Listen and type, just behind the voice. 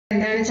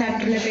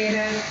chapter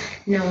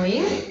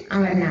knowing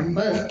our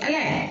numbers.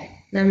 Large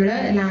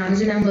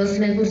numbers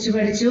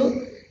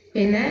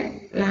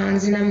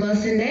large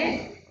numbers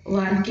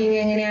working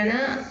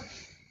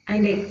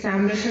and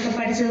examples.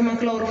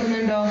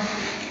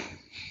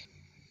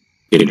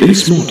 In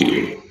this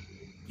module,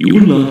 you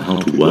will learn how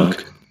to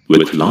work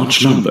with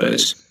large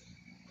numbers.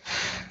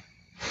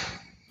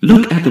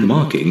 Look at the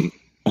marking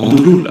on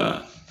the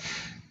ruler.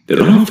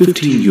 There are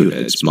 15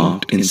 units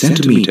marked in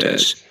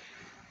centimeters.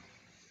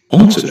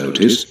 Also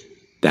notice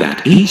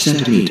that each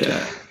centimeter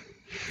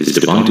is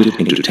divided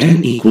into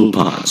 10 equal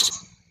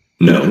parts,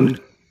 known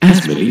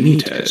as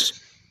millimeters.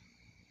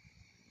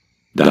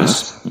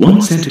 Thus,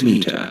 1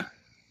 centimeter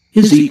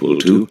is equal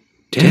to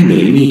 10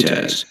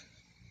 millimeters.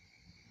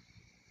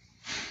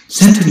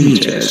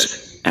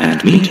 Centimeters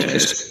and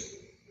meters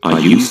are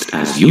used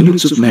as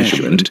units of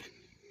measurement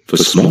for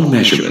small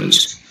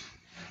measurements.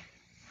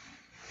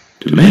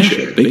 To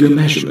measure bigger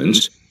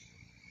measurements,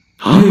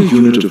 higher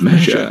unit of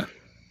measure,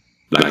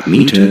 like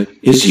meter,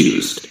 is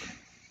used.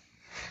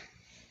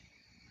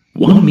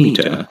 1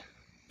 meter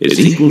is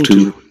equal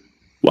to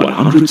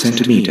 100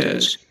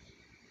 centimeters.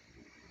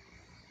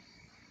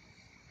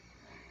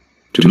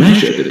 To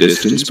measure the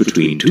distance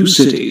between two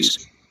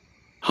cities,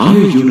 higher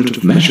unit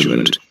of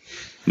measurement,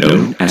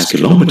 known as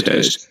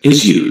kilometers,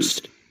 is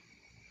used.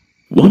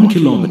 1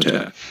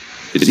 kilometer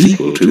is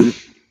equal to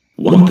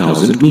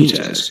 1000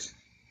 meters.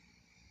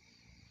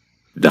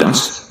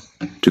 Thus,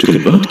 to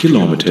convert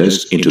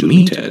kilometers into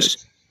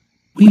meters,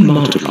 we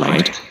multiply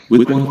it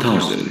with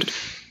 1000.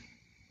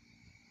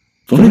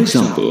 For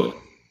example,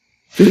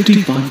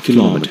 55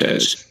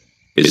 kilometers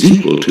is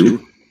equal to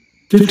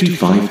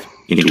 55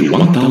 into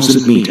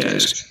 1000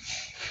 meters,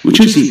 which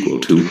is equal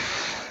to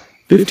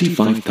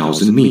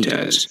 55,000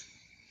 meters.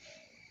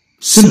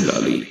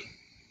 Similarly,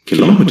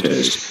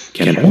 kilometers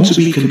can also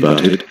be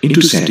converted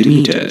into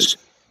centimeters.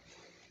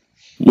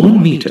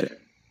 1 meter.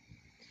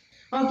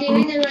 Okay,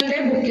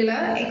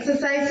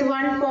 exercise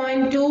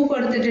 1.2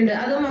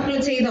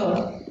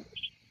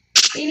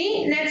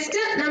 next,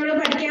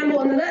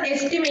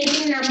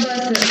 estimating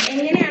numbers.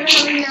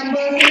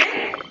 Numbers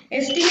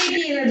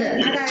estimate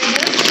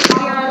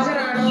larger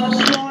or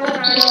smaller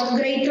or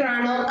greater.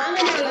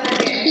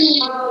 Okay?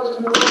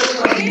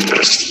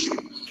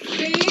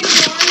 Please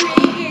don't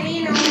make any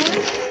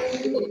noise.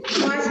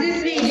 Watch this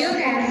video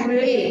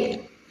carefully.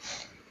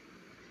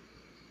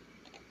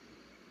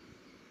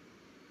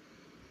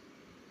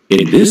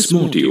 In this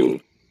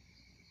module,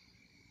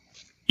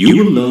 you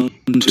will learn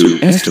to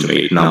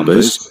estimate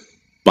numbers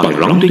by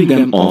rounding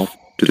them off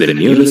to the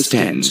nearest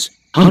tens,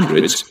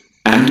 hundreds,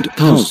 and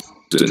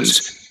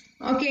thousands.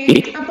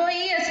 Okay, so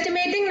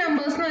estimating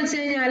numbers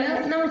we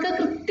number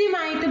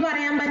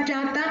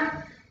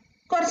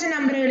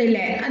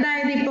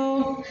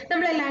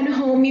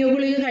homeo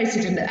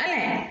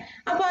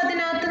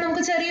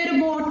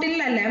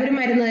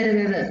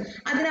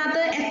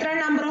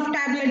number of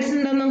tablets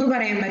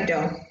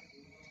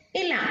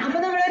ഇല്ല അപ്പോൾ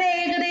നമ്മൾ ഒരു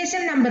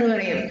ഏകദേശം number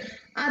പറയും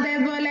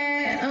അതേപോലെ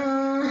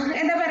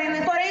എന്താ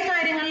പറയുന്നത് കുറേ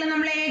കാര്യങ്ങളിൽ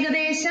നമ്മൾ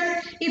ഏകദേശം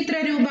ഇത്ര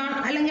രൂപ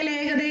അല്ലെങ്കിൽ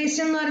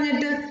ഏകദേശം എന്ന്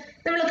പറഞ്ഞിട്ട്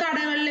നമ്മൾ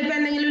കടകളിൽ ഇപ്പോ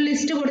എന്തെങ്കിലും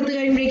ലിസ്റ്റ് കൊടുത്തു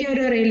കഴിയുമ്പോഴേക്കും അവർ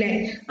പറയില്ലേ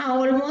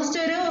ഓൾമോസ്റ്റ്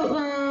ഒരു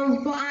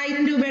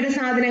 1000 രൂപയുടെ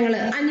സാധനങ്ങൾ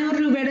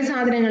 500 രൂപയുടെ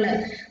സാധനങ്ങൾ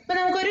അപ്പോൾ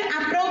നമുക്ക് ഒരു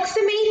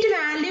അപ്രോക്സിമേറ്റ്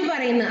വാല്യൂ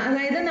പറയുന്നത്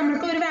അതായത്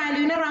നമുക്ക് ഒരു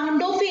വാല്യൂനെ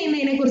റൗണ്ട് ഓഫ്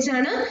ചെയ്യുന്നതിനെ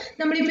കുറിച്ചാണ്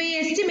നമ്മൾ ഇപ്പോൾ ഈ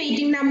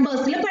എസ്റ്റിമേറ്റിംഗ്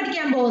നമ്പേഴ്സിൽ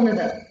പഠിക്കാൻ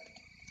പോകുന്നത്.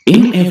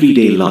 In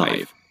everyday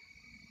life,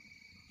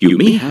 you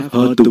may have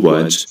heard the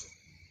words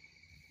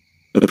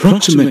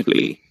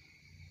approximately,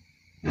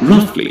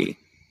 roughly,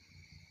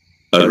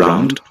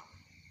 around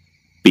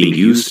being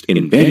used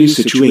in various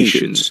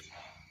situations.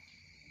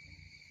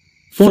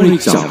 For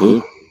example,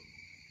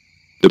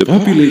 the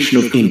population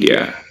of India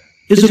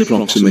is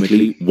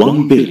approximately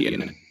 1 billion.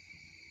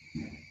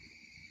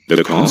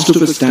 The cost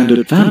of a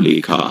standard family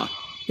car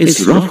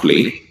is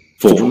roughly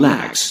 4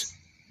 lakhs.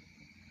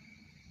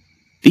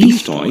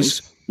 These toys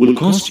will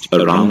cost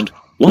around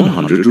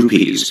 100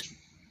 rupees.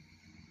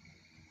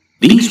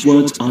 These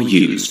words are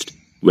used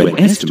when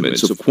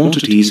estimates of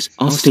quantities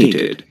are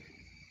stated.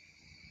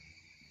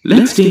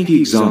 Let's take the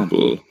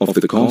example of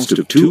the cost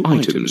of 2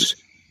 items.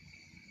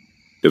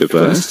 The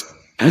first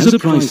has a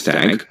price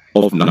tag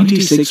of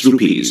 96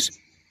 rupees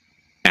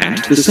and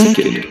the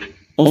second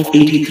of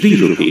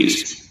 83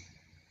 rupees.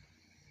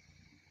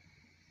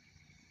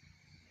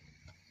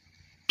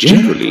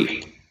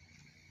 Generally,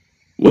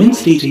 when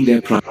stating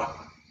their price,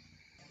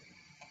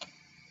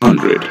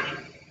 100.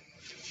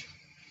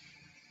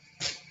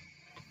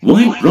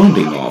 While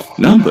rounding off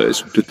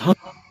numbers to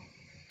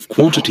thousands,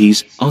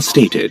 quantities are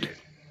stated.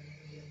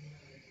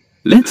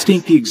 Let's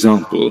take the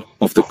example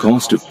of the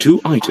cost of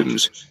 2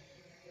 items.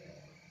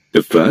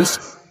 The first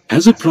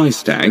has a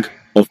price tag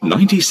of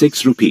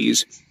 96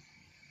 rupees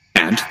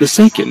and the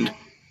second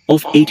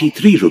of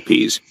 83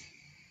 rupees.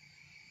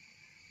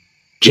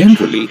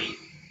 Generally,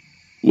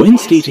 when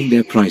stating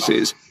their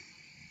prices,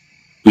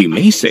 we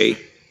may say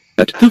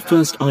that the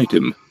first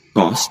item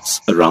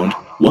costs around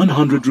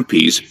 100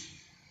 rupees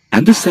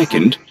and the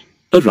second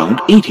around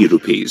 80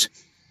 rupees.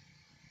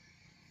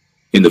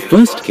 In the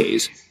first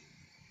case,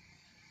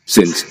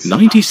 since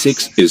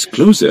 96 is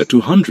closer to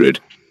 100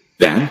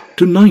 than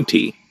to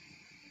 90,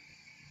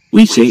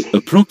 we say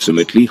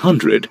approximately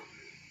 100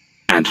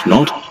 and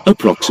not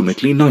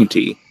approximately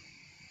 90.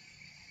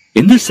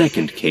 In the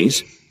second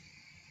case,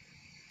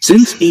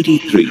 since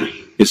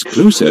 83 is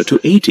closer to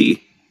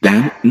 80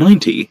 than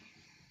 90,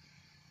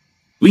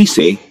 we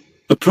say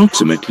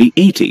approximately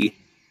 80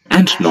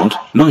 and not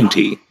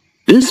 90.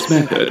 This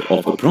method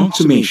of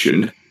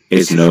approximation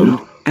is known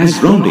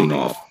as rounding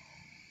off.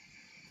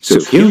 So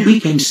here we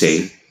can say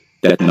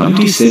that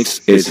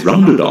 96 is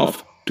rounded off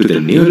to the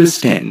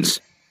nearest tens,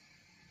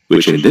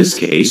 which in this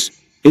case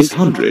is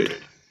 100,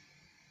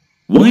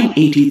 while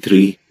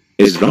 83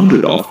 is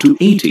rounded off to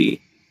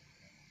 80,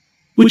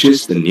 which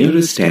is the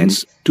nearest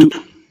tens to.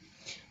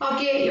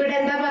 Okay, ഇവിടെ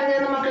എന്താ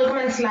പറഞ്ഞത് മക്കൾക്ക്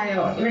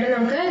മനസ്സിലായോ? ഇവിടെ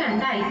നമുക്ക്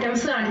രണ്ട്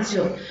items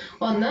കാണിച്ചു.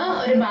 ഒന്ന്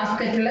ഒരു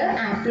ബാസ്ക്കറ്റില്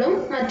ആപ്പിളും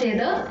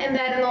മറ്റേത്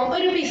എന്തായിരുന്നു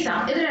ഒരു പിസ്സ.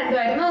 ഇത്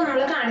രണ്ടുമായിരുന്നു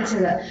നമ്മൾ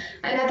കാണിച്ചത്.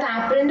 അതിനകത്ത്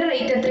ആപ്പിളിന്റെ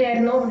റേറ്റ്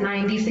എത്രയായിരുന്നു?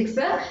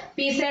 96.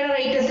 പിസ്സയുടെ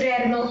റേറ്റ്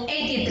എത്രയായിരുന്നു?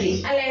 83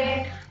 അല്ലേ?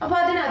 അപ്പൊ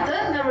അതിനകത്ത്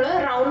നമ്മൾ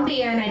റൗണ്ട്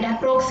ചെയ്യാനായിട്ട്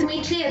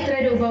അപ്രോക്സിമേറ്റ്ലി എത്ര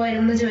രൂപ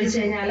വരും എന്ന് ചോദിച്ചു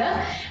കഴിഞ്ഞാൽ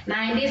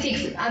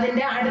 96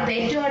 അതിന്റെ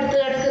ഏറ്റവും അടുത്ത്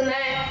കിടക്കുന്ന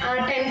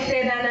ടെൻസ്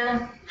ഏതാണ്?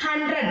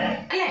 100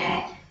 അല്ലേ?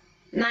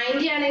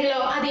 90 ആണെങ്കിലോ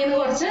അതിൽ നിന്ന്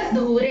കുറച്ച്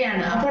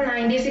ദൂരെയാണ്. അപ്പോൾ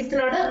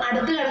 96നോട്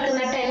അടുത്ത്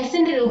കിടക്കുന്ന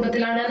ടെൻസിന്റെ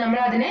രൂപത്തിലാണ് നമ്മൾ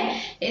അതിനെ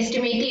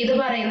എസ്റ്റിമേറ്റ് ചെയ്ത്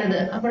പറയുന്നത്.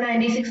 അപ്പോൾ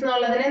 96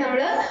 എന്നുള്ളതിനെ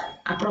നമ്മൾ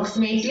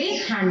അപ്രോക്സിമേറ്റ്ലി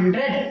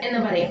 100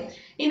 എന്ന് പറയും.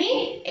 ഇനി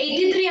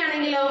 83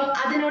 ആണെങ്കിലോ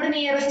അതിനോട്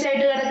നിയറസ്റ്റ്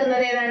ആയിട്ട്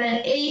കിടക്കുന്നത് ഏതാണ്?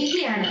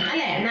 80 ആണ്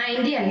അല്ലെ?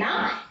 90 അല്ല,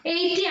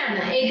 80 ആണ്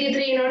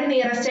 83നോട്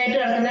നിയറസ്റ്റ് ആയിട്ട്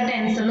കിടക്കുന്ന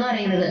ടെൻസ് എന്ന്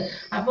പറയുന്നത്.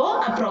 അപ്പോ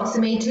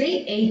അപ്രോക്സിമേറ്റ്ലി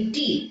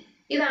 80.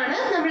 ഇതാണ്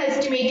നമ്മൾ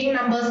എസ്റ്റിമേറ്റിംഗ്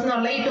നമ്പേഴ്സ്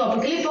എന്നുള്ള ഈ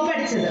ടോപ്പിക്കിൽ ഇപ്പോൾ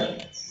പഠിച്ചത്.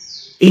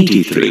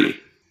 83.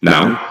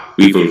 Now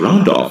we will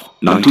round off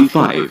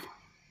 95.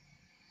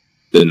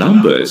 The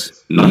numbers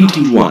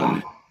 91,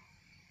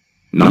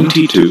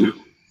 92,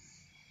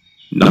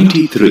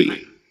 93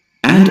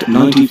 and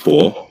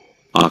 94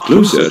 are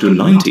closer to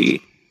 90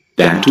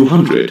 than to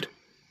 100.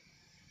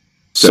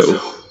 So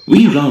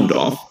we round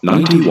off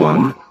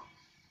 91,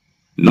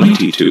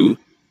 92,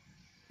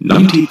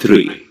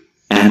 93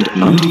 and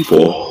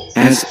 94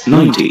 as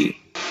 90.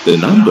 The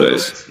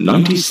numbers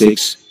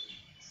 96,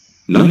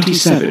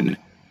 97,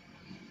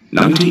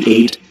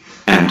 98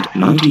 and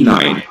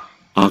 99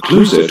 are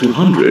closer to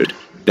 100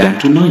 than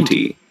to 90.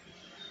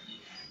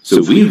 So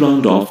we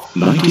round off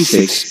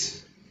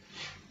 96,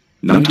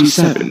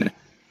 97,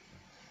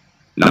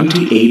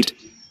 98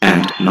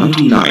 and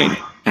 99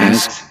 as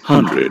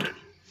 100.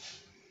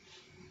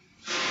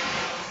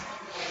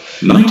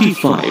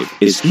 95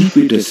 is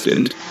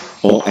equidistant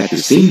or at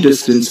the same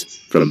distance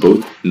from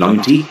both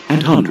 90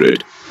 and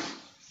 100.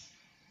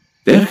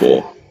 Therefore,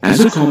 as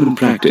a common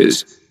practice,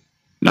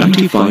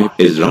 95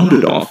 is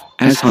rounded off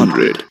as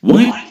 100.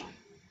 Why?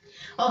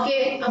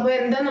 Okay, അപ്പോൾ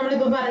എന്താ നമ്മൾ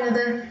ഇപ്പോൾ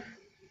പറഞ്ഞത്?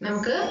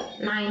 നമുക്ക്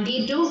 90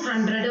 to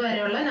 100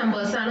 വരെയുള്ള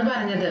numbers ആണ്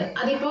പറഞ്ഞത്.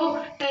 അതിപ്പോ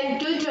 10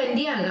 to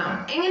 20 ആകാം.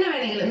 എങ്ങനെ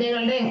വേണമെങ്കിലും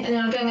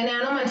നിങ്ങൾക്ക്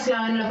എങ്ങനെയാണോ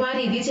മനസ്സിലാവാനുള്ള ആ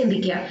രീതിയിൽ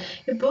ചിന്തിക്കുക.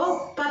 ഇപ്പോ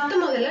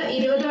 10 മുതൽ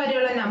 20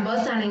 വരെയുള്ള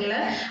നമ്പേഴ്സ് ആണെങ്കിൽ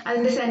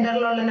അതിന്റെ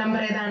സെന്ററിലുള്ള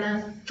നമ്പർ ഏതാണ്?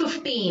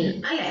 15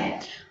 അല്ലേ?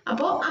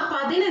 അപ്പോൾ ആ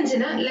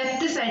 15ന്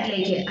ലെഫ്റ്റ്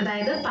സൈഡിലേക്ക്,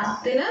 അതായത്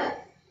 10ന്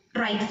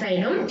റൈറ്റ്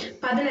സൈഡും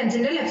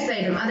 15ന്റെ ലെഫ്റ്റ്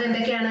സൈഡും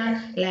അതെന്തൊക്കെയാണ്?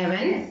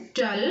 11,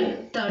 12,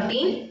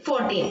 13,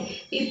 14.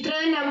 ഇത്ര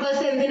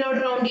നമ്പേഴ്സ് എന്തിനോട്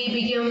റൗണ്ട്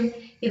ചെയ്യിപ്പിക്കും?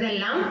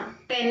 ഇതെല്ലാം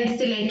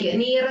ടെൻസിലേക്ക്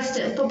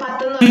നിയറസ്റ്റ്. ഇപ്പൊ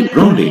 10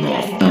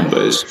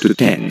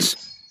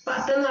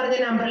 എന്ന് പറഞ്ഞ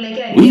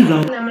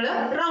നമ്പറിലേക്കായിരിക്കും നമ്മൾ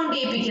റൗണ്ട്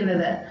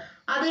ചെയ്യിപ്പിക്കുന്നത്.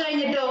 അത്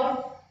കഴിഞ്ഞിട്ടോ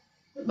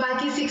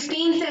ബാക്കി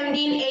 16,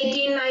 17,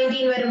 18,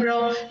 19 വരുമ്പോഴോ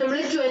നമ്മൾ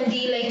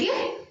 20ലേക്ക്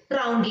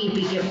റൗണ്ട്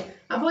ചെയ്യിപ്പിക്കും.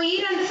 അപ്പോൾ ഈ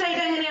രണ്ട്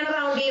സൈഡ് എങ്ങനെയാണ്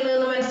റൗണ്ട്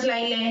ചെയ്യുന്നതെന്ന്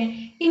മനസ്സിലായില്ലേ?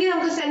 ഇനി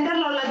നമുക്ക്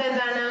സെന്ററിലുള്ളത്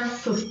എന്താണ്?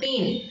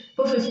 15.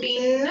 ഇപ്പൊ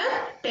 15ന്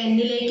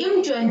 10ലേക്കും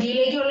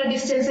 20ലേക്കുള്ള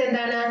ഡിസ്റ്റൻസ്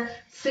എന്താണ്?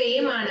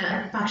 സെയിം ആണ്.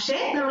 പക്ഷെ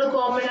നമ്മൾ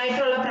കോമൺ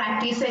ആയിട്ടുള്ള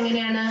പ്രാക്ടീസ്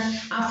എങ്ങനെയാണ്?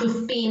 ആ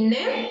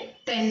 15നെ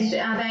ടെൻസ്,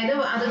 അതായത്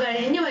അത്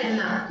കഴിഞ്ഞ്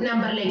വരുന്ന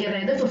നമ്പറിലേക്ക്,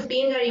 അതായത്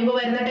 15 കഴിയുമ്പോൾ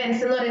വരുന്ന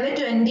ടെൻസ് എന്ന് പറയുന്നത്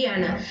 20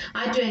 ആണ്.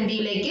 ആ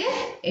 20ലേക്ക്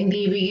എന്ത്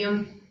ചെയ്യിപ്പിക്കും?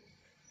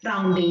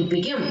 റൗണ്ട്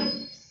ചെയ്യിപ്പിക്കും.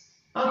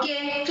 ഓക്കെ,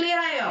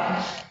 ക്ലിയർ ആയോ?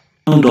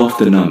 Round off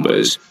the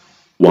numbers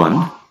 1,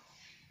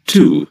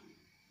 2,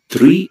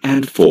 3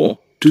 and 4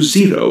 to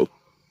 0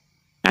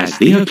 as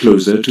they are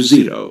closer to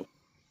 0.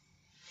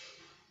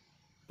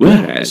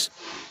 Whereas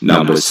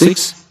number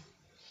 6,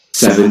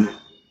 7,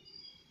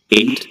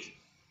 8,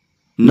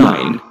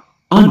 9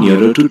 are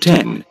nearer to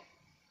 10.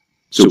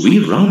 So we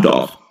round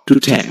off to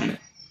 10.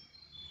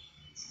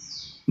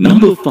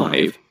 Number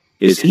 5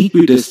 is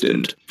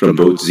equidistant from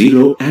both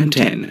 0 and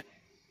 10.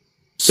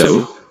 So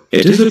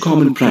it is a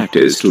common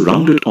practice to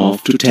round it off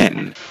to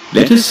 10.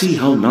 Let us see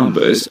how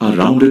numbers are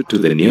rounded to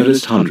the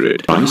nearest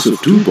 100. Price of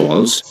 2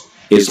 balls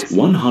is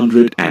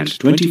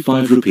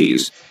 125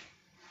 rupees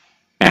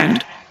and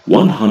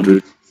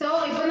 100. So,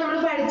 ഇപ്പോൾ നമ്മൾ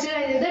പഠിച്ചു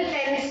കഴിഞ്ഞത്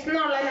tense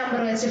എന്നുള്ള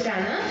number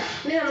വെച്ചിട്ടാണ്.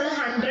 ഇനി നമ്മൾ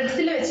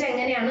ഹൺഡ്രഡ്സിൽ വെച്ച്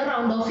എങ്ങനെയാണ്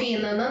റൗണ്ട് ഓഫ്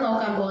ചെയ്യുന്നതെന്ന്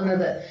നോക്കാൻ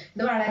പോകുന്നത്.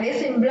 ഇത് വളരെ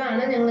സിമ്പിൾ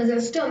ആണ്. നിങ്ങൾ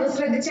ജസ്റ്റ് ഒന്ന്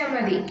ശ്രദ്ധിച്ചാൽ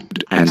മതി.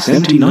 And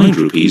 79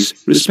 rupees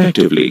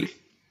respectively.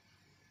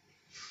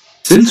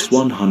 Since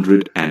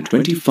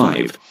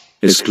 125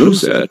 is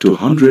closer to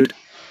 100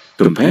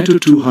 compared to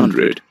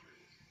 200,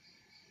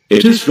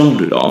 it is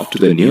rounded off to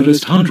the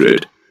nearest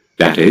 100,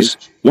 that is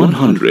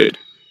 100.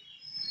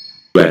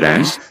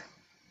 Whereas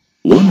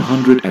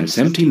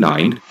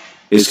 179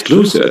 is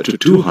closer to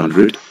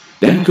 200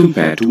 than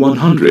compared to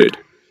 100.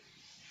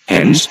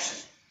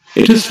 Hence,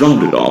 it is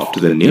rounded off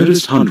to the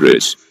nearest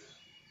hundreds,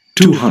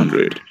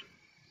 200.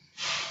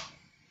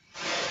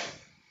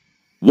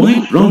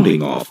 While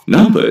rounding off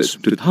numbers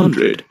to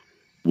 100,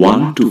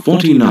 1 to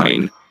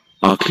 49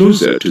 are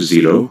closer to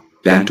 0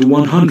 than to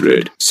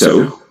 100, so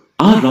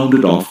are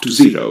rounded off to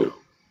 0.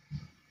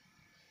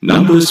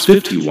 Numbers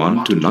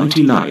 51 to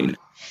 99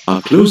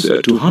 are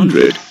closer to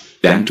 100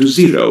 than to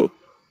 0,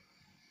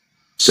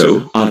 so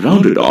are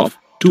rounded off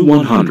to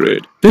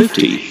 100.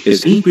 50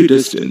 is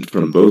equidistant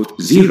from both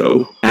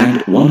 0 and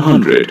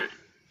 100.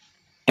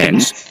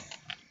 Hence,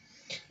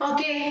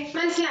 okay,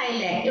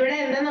 മനസ്സിലായില്ലേ? ഇവിടെ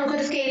എന്താ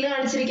നമുക്കൊരു scale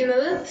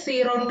കാണിച്ചിരിക്കുന്നത്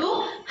 0 to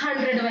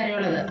 100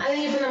 വരെയുള്ളത്.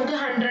 അല്ലെങ്കിൽ ഇപ്പൊ നമുക്ക്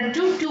 100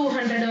 to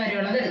 200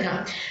 വരെയുള്ളത് എടുക്കാം.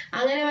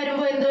 അങ്ങനെ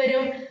വരുമ്പോൾ എന്ത്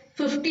വരും?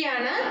 50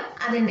 ആണ്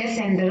അതിന്റെ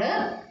സെന്റർ.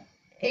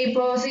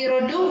 ഇപ്പോ 0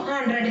 to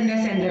 100ന്റെ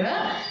സെന്റർ.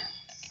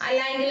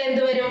 അല്ലെങ്കിൽ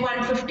എന്ത് വരും?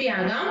 150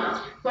 ആകാം.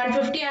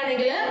 150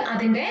 ആണെങ്കിൽ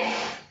അതിന്റെ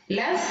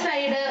ലെഫ്റ്റ്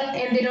സൈഡ്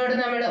എന്തിനോട്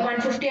നമ്മൾ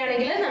 150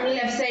 ആണെങ്കിൽ നമ്മൾ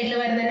ലെഫ്റ്റ് സൈഡിൽ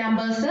വരുന്ന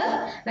നമ്പേഴ്സ്,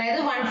 അതായത്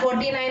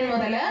 149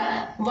 മുതൽ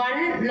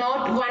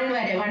 101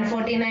 വരെ,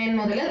 149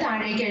 മുതൽ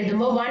താഴേക്ക്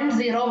എഴുതുമ്പോൾ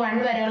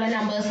 101 വരെയുള്ള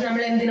നമ്പേഴ്സ്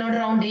നമ്മൾ എന്തിനോട്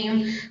റൗണ്ട് ചെയ്യും?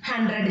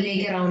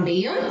 100ലേക്ക് റൗണ്ട്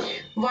ചെയ്യും.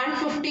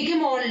 150ക്ക്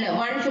മുകളിൽ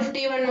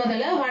 151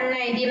 മുതൽ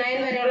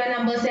 199 വരെയുള്ള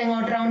നമ്പേഴ്സ്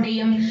എങ്ങോട്ട് റൗണ്ട്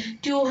ചെയ്യും?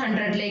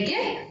 200ലേക്ക്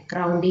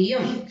റൗണ്ട്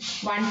ചെയ്യും.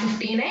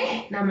 150നെ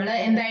നമ്മൾ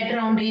എന്തായിട്ട്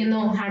റൗണ്ട്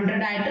ചെയ്യുന്നു?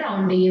 100 ആയിട്ട്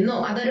റൗണ്ട് ചെയ്യുന്നു.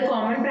 അതൊരു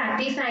കോമൺ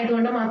പ്രാക്ടീസ്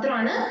ആയതുകൊണ്ട്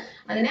മാത്രമാണ്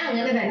അതിനെ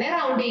അങ്ങനെ തന്നെ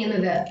റൗണ്ട്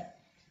ചെയ്യുന്നത്.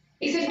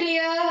 Is it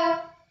clear?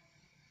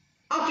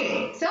 Okay,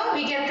 so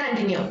we can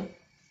continue.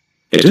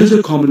 It is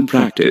a common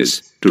practice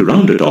to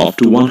round it off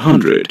to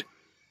 100.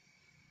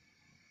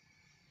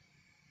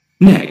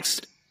 Next,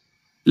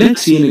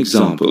 let's see an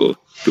example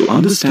to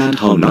understand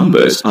how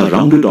numbers are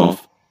rounded off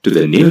to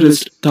the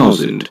nearest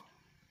 1000.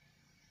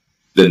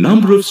 The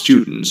number of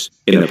students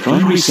in a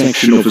primary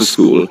section of a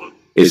school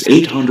is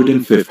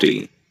 850.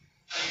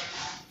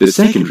 The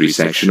secondary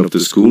section of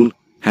the school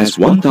has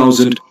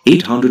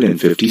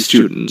 1,850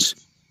 students.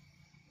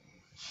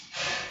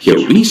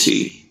 Here we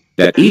see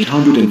that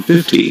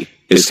 850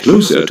 is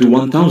closer to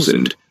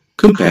 1,000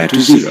 compared to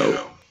 0.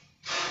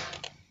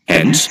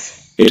 Hence,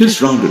 it is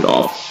rounded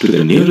off to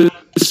the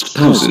nearest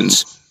thousands,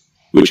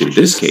 which in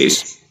this case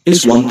is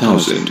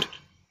 1,000.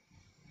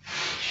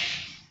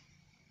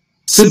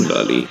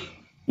 Similarly,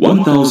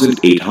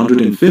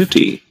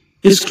 1,850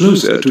 is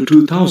closer to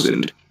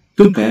 2,000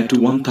 compared to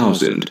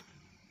 1,000.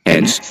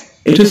 Hence,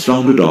 it is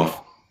rounded off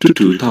to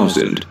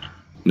 2,000.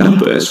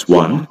 Numbers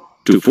 1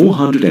 to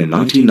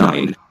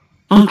 499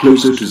 are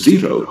closer to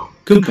 0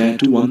 compared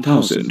to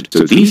 1,000. So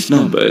these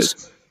numbers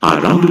are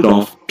rounded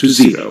off to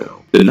 0.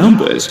 The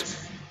numbers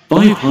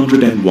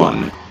 501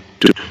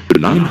 to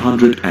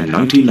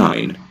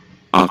 999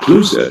 are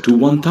closer to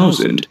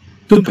 1,000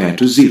 compared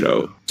to 0.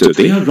 So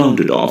they are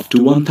rounded off to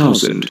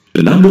 1,000.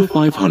 The number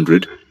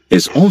 500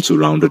 is also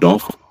rounded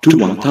off to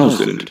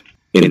 1,000.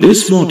 In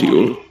this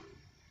module,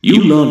 you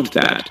learned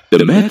that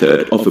the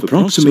method of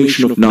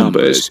approximation of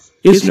numbers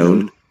is known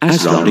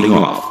as rounding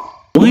off.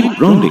 While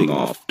rounding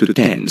off to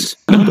tens,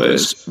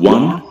 numbers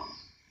 1,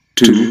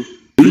 2,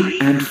 3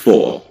 and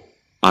 4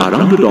 are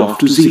rounded off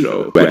to 0,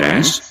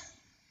 whereas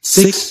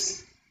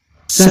 6,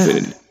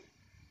 7,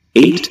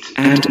 8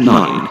 and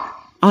 9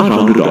 are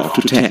rounded off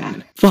to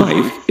 10.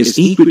 5 is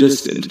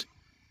equidistant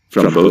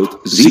from both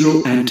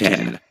 0 and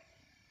 10.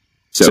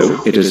 So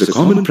it is a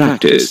common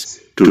practice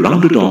to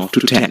round it off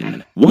to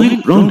 10. While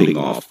rounding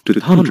off to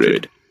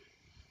 100,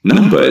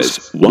 numbers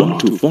 1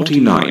 to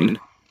 49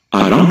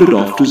 are rounded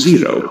off to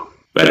 0,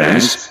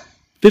 whereas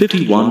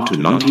 51 to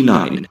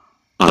 99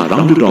 are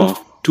rounded off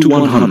to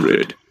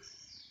 100.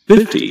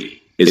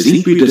 50 is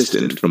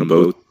equidistant from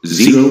both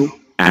 0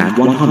 and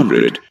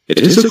 100. It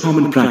is a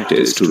common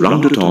practice to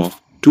round it off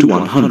to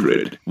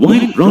 100.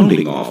 While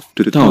rounding off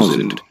to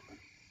 1000,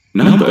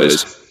 numbers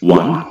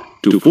 1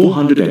 to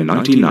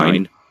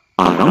 499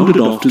 are rounded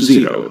off to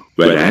 0,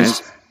 whereas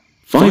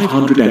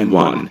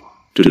 501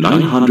 to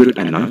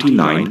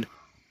 999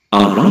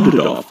 are rounded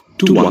off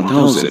to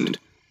 1000.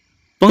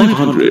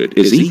 500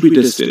 is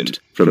equidistant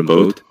from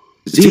both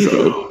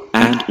 0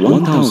 and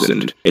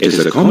 1000. It is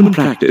a common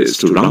practice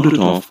to round it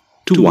off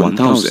to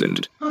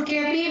 1000. Okay,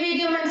 അപ്പോൾ ഈ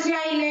video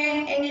മനസ്സിലായില്ലേ?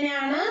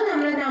 എങ്ങനെയാണ്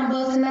നമ്മൾ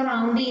നമ്പേഴ്സിനെ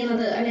round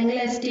ചെയ്യുന്നത് അല്ലെങ്കിൽ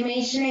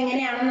estimation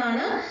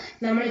എങ്ങനെയാണെന്നാണ്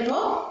നമ്മളിപ്പോ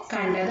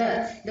കണ്ടത്.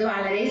 ഇത്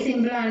വളരെ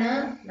സിമ്പിൾ ആണ്.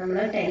 നമ്മൾ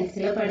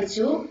ടെൻസിൽ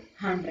പഠിച്ചു,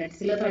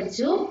 ഹൺഡ്രഡ്സിൽ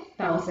പഠിച്ചു,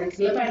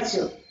 തൗസൻഡ്സിൽ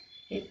പഠിച്ചു.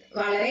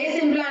 വളരെ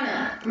സിമ്പിൾ ആണ്.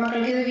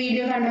 മക്കൾക്ക് ഇത്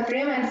വീഡിയോ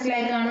കണ്ടപ്പോഴേ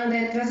മനസ്സിലായി കാണും ഇത്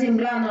എത്ര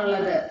സിമ്പിൾ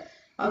ആണെന്നുള്ളത്.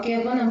 ഓക്കെ,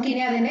 അപ്പോൾ നമുക്ക്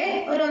ഇനി അതിന്റെ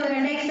ഒരു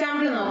 1-2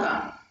 എക്സാമ്പിൾ നോക്കാം.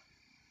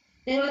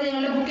 നിങ്ങൾ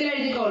നിങ്ങളുടെ ബുക്കിൽ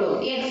എഴുതിക്കോളൂ.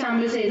 ഈ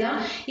എക്സാമ്പിൾസ് എഴുതാം.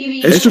 ഈ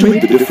വീഡിയോ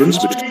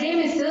ഓൾറെഡി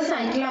മിസ്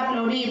സൈറ്റിൽ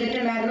അപ്ലോഡ്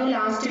ചെയ്തിട്ടുണ്ടായിരുന്നു,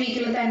 ലാസ്റ്റ്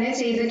വീക്കിൽ തന്നെ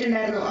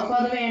ചെയ്തിട്ടുണ്ടായിരുന്നു. അപ്പോൾ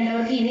അത്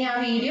വേണ്ടവർക്ക് ഇനി ആ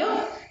വീഡിയോ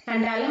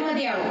കണ്ടാലും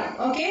മതിയാവും.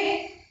 Okay,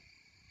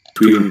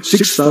 between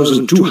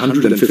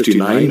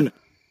 6,259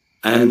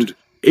 and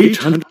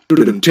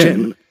 810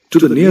 to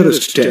the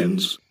nearest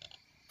tens,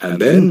 and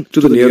then to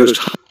the nearest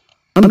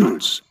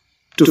hundreds,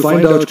 to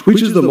find out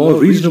which is the more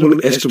reasonable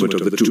estimate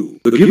of the two.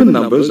 The given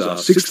numbers are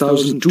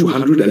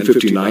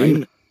 6,259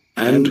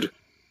 and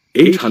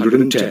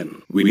 810.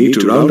 We need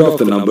to round off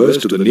the numbers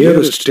to the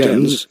nearest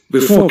tens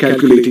before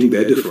calculating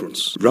their difference.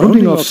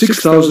 Rounding off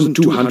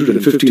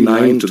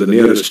 6,259 to the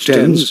nearest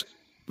tens,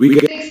 we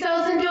get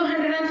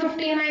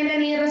 6,259 the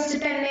nearest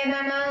 10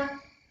 ഏതാണ്?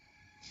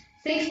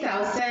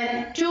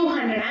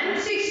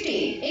 6,260,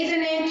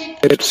 isn't it?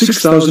 at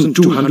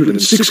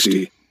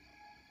 6,260,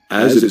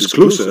 as it is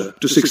closer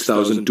to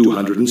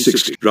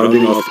 6,260.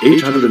 Rounding off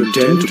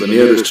 810 to the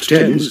nearest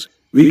tens,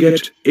 we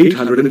get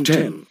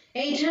 810.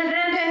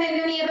 810 in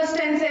the nearest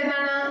tens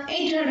ഏതാണ്?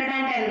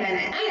 810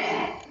 തന്നെ അല്ലേ?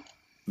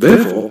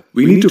 Therefore,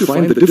 we need to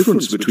find the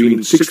difference between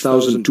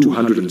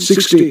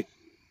 6,260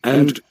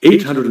 and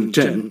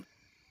 810,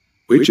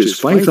 which is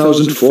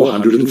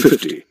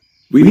 5,450.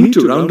 We need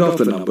to round off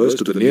the numbers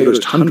to the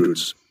nearest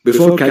hundreds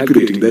before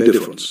calculating their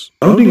difference.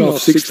 Rounding off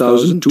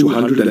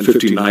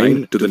 6,259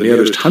 to the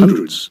nearest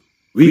hundreds,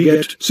 we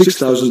get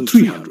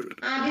 6,300.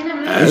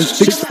 As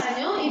 6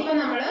 ഇപ്പൊ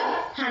നമ്മള്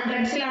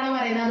ഹൺഡ്രഡ്സിലാണ്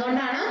പറയുന്നത്,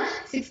 അതുകൊണ്ടാണ്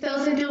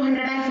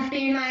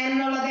 6,259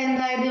 എന്നുള്ളത്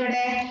എന്തായത്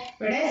ഇവിടെ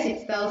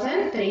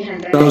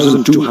 6,300.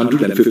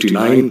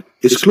 6,259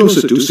 is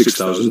closer to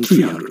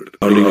 6,300.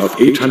 Rounding off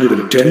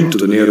 810 to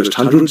the nearest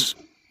hundreds,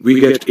 we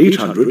get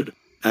 800,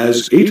 as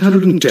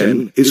 810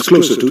 is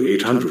closer to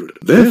 800.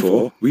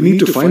 Therefore, we need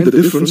to find the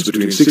difference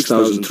between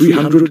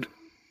 6,300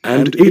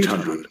 and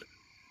 800,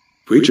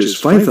 which is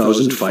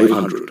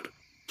 5,500.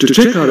 To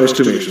check our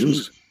estimations,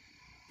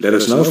 let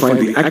us now find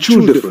the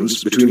actual difference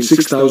between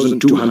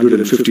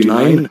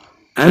 6,259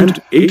 and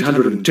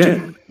 810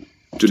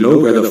 to know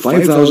whether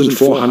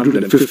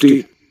 5,450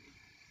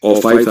 or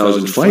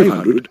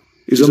 5,500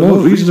 is a more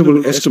reasonable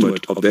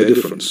estimate of their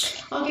difference.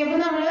 Okay, അപ്പോൾ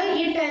നമ്മൾ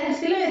ഈ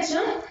ടെൻസിൽ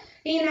വെച്ചും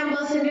ഈ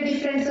നമ്പേഴ്സിന്റെ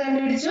difference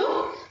കണ്ടുപിടിച്ചു,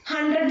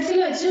 ഹൺഡ്രഡ്സിൽ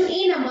വെച്ചും ഈ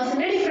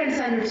നമ്പേഴ്സിന്റെ difference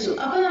കണ്ടുപിടിച്ചു.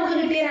 അപ്പോൾ നമുക്ക്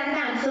കിട്ടിയ രണ്ട്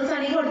ആൻസേഴ്സ്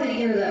ആണ് ഈ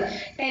കൊടുത്തിരിക്കുന്നത്.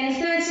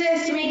 ടെൻസ് വെച്ച്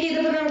എസ്റ്റിമേറ്റ്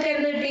ചെയ്തപ്പോൾ നമുക്ക്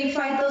എന്ത് കിട്ടി?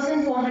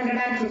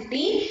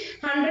 5,450.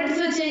 ഹൺഡ്രഡ്സ്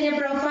വെച്ച്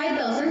കഴിഞ്ഞപ്പോൾ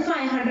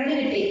 5,500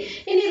 കിട്ടി.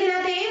 ഇനി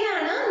ഇതിനകത്ത്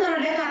ഏതാണ്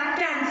നമ്മുടെ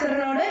കറക്റ്റ്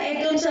ആൻസറിനോട്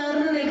ഏറ്റവും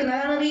ചേർന്ന് നിൽക്കുന്നത്,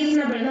 അതാണ്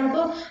റീസണബിൾ,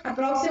 നമുക്ക്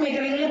അപ്രോക്സിമേറ്റ്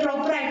അല്ലെങ്കിൽ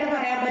പ്രോപ്പർ ആയിട്ട്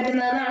പറയാൻ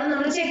പറ്റുന്നതാണ്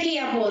നമ്മൾ ചെക്ക്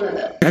ചെയ്യാൻ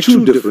പോകുന്നത്.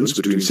 Actual difference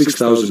between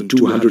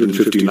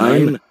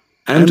 6,259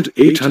 and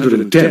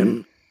 810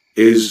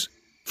 is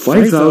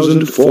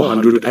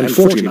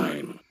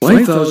 5,449.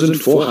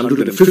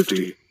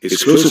 5,450 is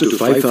closer to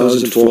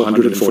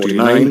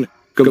 5,449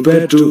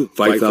 compared to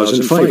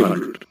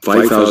 5,500.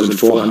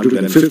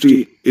 5,450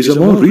 is a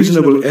more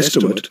reasonable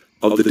estimate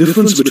of the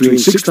difference between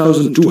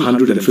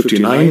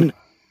 6,259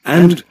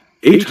 and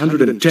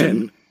 810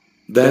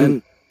 than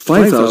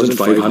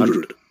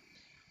 5,500.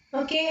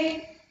 Okay.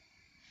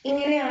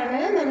 ഇങ്ങനെയാണ്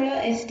നമ്മൾ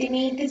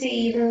എസ്റ്റിമേറ്റ്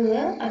ചെയ്യുന്നത്.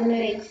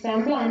 അതിനൊരു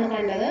എക്സാമ്പിൾ ആണ്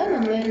കണ്ടത്.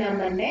 നമ്മൾ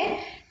നമ്പറിന്റെ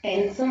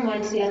ടെൻസും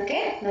വൺസിലൊക്കെ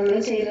നമ്മൾ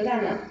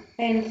ചെയ്തതാണ്.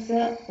 ടെൻസ്,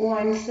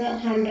 വൺസ്,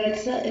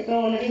 ഹൺഡ്രഡ്സ് ഇപ്പോൾ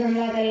ഓൾറെഡി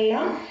നമ്മൾ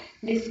അതെല്ലാം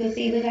ഡിസ്കസ്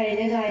ചെയ്ത്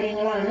കഴിഞ്ഞ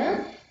കാര്യങ്ങളാണ്.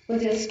 ഇപ്പോൾ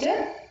ജസ്റ്റ്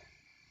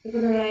ഇപ്പോൾ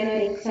നമ്മൾ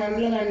അതിനൊരു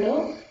എക്സാമ്പിൾ കണ്ടു.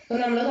 ഇപ്പോൾ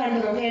നമ്മൾ കണ്ടു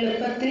നമുക്ക്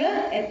എളുപ്പത്തിൽ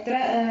എത്ര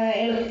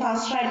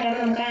ഫാസ്റ്റർ ആയിട്ടാണ്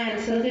നമുക്ക്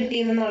ആൻസർ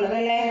കിട്ടിയതെന്നുള്ളത്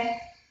അല്ലേ?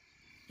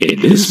 In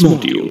this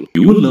module,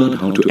 you will learn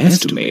how to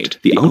estimate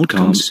the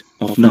outcomes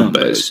of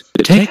numbers.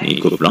 The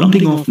technique of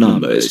rounding off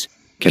numbers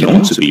can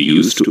also be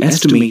used to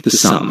estimate the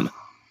sum,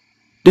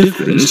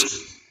 difference,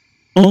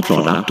 or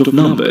product of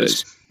numbers.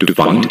 To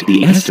find the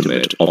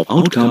estimate of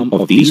outcome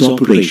of these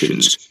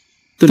operations,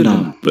 the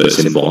numbers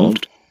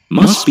involved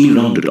must be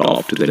rounded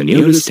off to the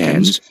nearest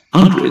tens,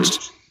 hundreds,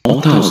 or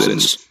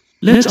thousands.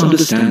 Let's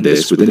understand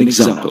this with an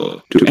example.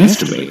 To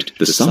estimate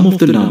the sum of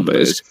the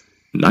numbers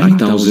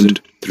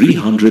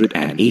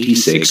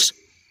 9,386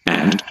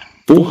 and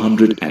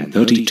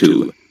 432.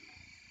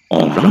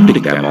 On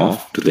rounding them off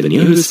to the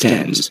nearest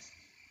tens,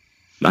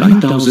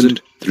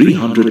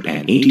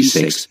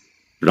 9,386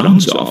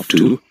 rounds off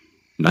to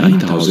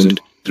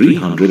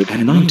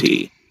 9,390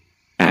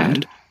 and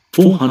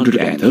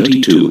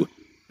 432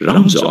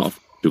 rounds off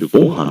to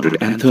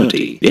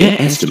 430. Their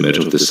estimate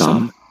of the sum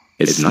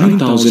is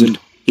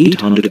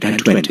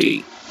 9,820.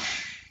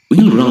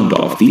 We'll round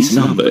off these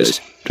numbers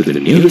to the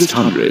nearest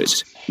hundreds.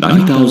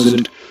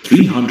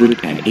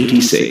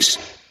 9,386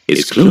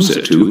 is closer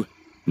to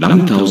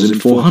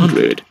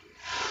 9,400.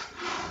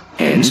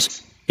 Hence,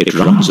 it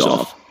rounds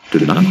off to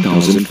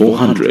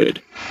 9,400.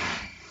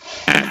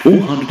 And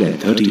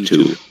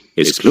 432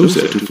 is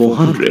closer to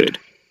 400.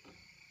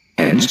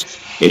 Hence,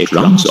 it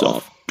rounds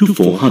off to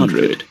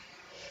 400.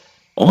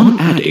 On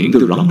adding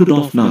the rounded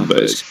off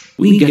numbers,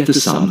 we get the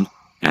sum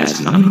as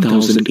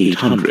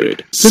 9,800.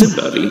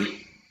 Similarly,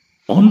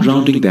 on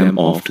rounding them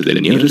off to the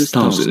nearest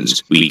thousands,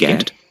 we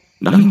get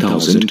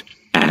 9,000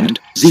 and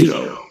 0.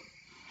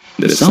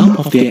 The sum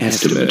of their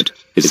estimate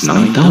is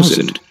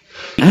 9,000.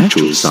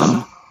 Actual sum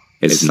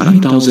is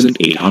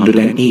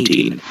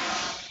 9,818.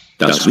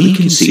 Thus we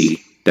can see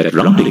that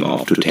rounding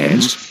off to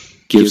tens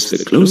gives the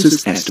closest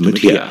estimate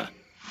here.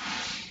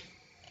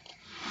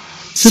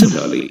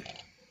 Similarly,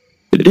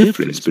 the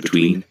difference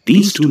between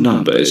these two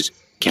numbers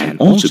can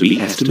also be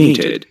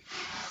estimated.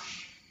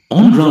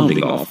 On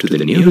rounding off to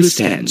the nearest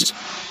tens,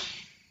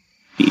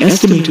 the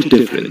estimated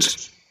difference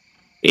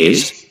is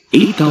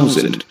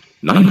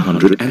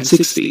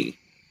 8,960.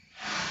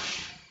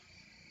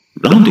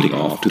 Rounding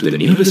off to the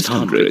nearest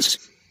hundreds,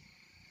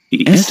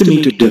 the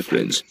estimated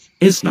difference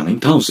is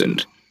 9,000.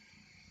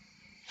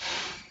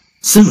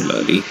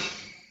 Similarly,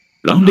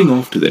 rounding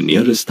off to the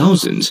nearest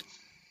thousands,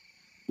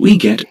 we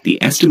get the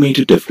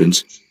estimated difference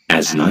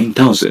as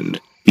 9,000.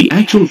 The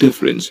actual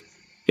difference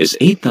is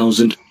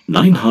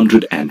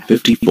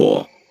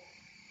 8,954.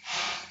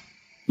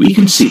 We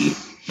can see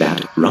that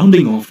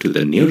rounding off to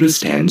the nearest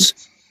tens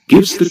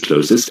gives the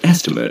closest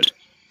estimate.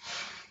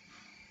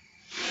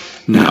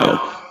 Now,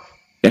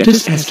 let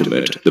us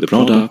estimate the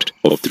product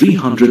of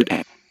 300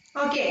 and...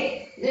 Okay,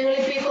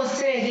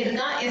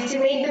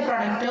 estimate the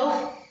product of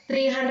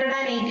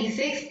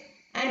 386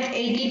 and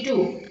 82.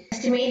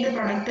 Estimate the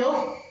product of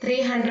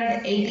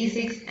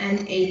 386 and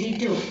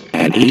 82.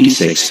 And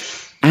 86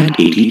 and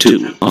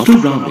 82. After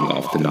rounding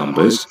off the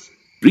numbers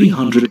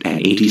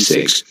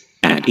 386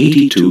 and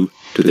 82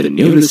 to the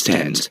nearest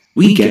tens,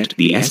 we get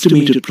the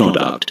estimated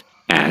product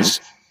as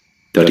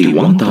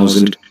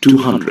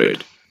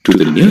 31,200. To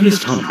the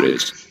nearest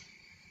hundreds,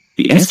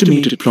 the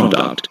estimated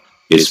product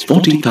is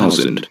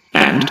 40,000,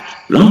 and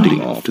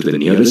rounding off to the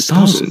nearest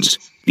thousands,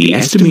 the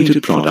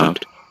estimated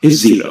product is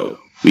 0.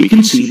 We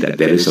can see that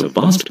there is a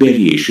vast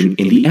variation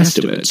in the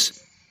estimates.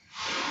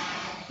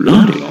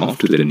 Rounding off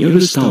to the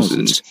nearest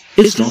thousands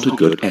is not a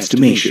good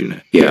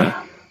estimation. Here,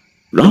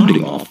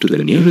 rounding off to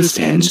the nearest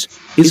tens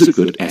is a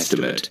good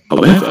estimate.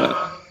 However,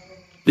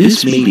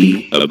 this may be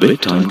a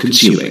bit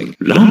time-consuming.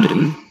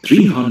 Rounding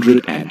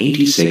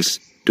 386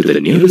 to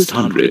the nearest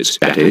hundreds,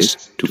 that is,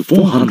 to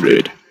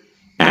 400,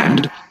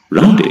 and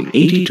rounding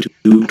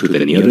 82 to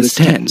the nearest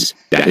tens,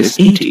 that is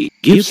 80,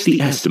 gives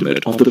the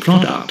estimate of the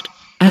product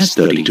as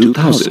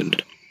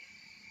 32,000.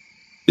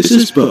 This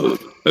is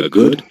both a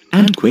good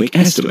and quick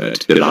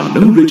estimate. There are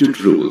no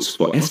rigid rules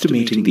for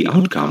estimating the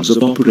outcomes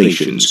of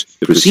operations.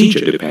 The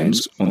procedure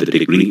depends on the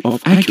degree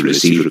of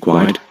accuracy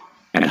required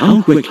and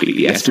how quickly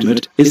the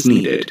estimate is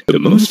needed. The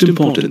most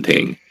important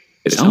thing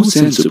is how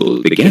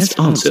sensible the guessed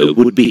answer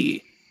would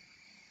be.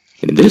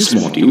 In this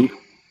module,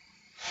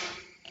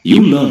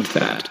 you learned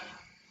that.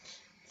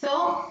 So,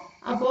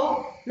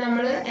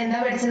 നമ്മൾ എന്താ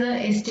പഠിച്ചത്?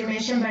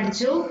 Estimation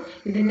പഠിച്ചു.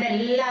 ഇതിന്റെ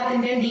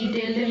എല്ലാത്തിന്റെയും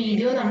detailed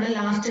video നമ്മൾ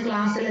last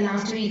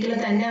വീക്കിൽ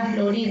തന്നെ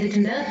upload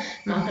ചെയ്തിട്ടുണ്ട്.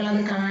 മക്കൾ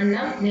അത്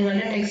കാണണം.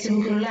 നിങ്ങളുടെ ടെക്സ്റ്റ്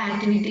ബുക്കിലുള്ള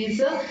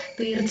ആക്ടിവിറ്റീസ്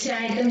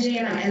തീർച്ചയായിട്ടും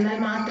ചെയ്യണം. എന്നാൽ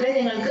മാത്രമേ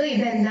നിങ്ങൾക്ക്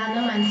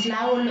ഇതെന്താണെന്ന്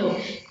മനസ്സിലാവുള്ളൂ.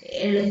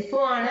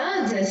 എളുപ്പമാണ്.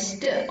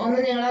 ജസ്റ്റ്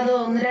നിങ്ങളത്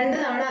 1-2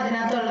 തവണ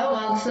അതിനകത്തുള്ള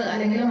വർക്ക്സ്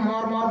അല്ലെങ്കിൽ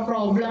മോർ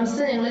പ്രോബ്ലംസ്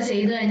നിങ്ങൾ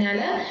ചെയ്തു കഴിഞ്ഞാൽ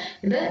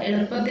ഇത്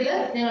എളുപ്പത്തിൽ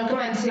നിങ്ങൾക്ക്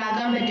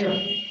മനസ്സിലാക്കാൻ പറ്റും.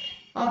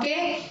 ഓക്കെ,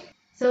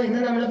 സോ ഇന്ന്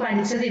നമ്മൾ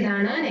പഠിച്ചത്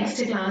ഇതാണ്.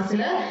 നെക്സ്റ്റ്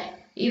ക്ലാസ്സിൽ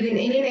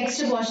ഇനി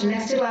നെക്സ്റ്റ്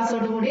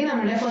ക്ലാസ്സോട് കൂടി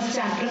നമ്മുടെ ഫസ്റ്റ്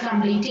ചാപ്റ്റർ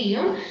കംപ്ലീറ്റ്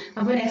ചെയ്യും.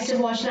 അപ്പോൾ നെക്സ്റ്റ്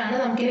പോർഷൻ ആണ്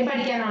നമുക്കിനി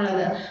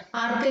പഠിക്കാനുള്ളത്.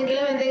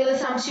 ആർക്കെങ്കിലും എന്തെങ്കിലും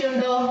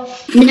സംശയമുണ്ടോ?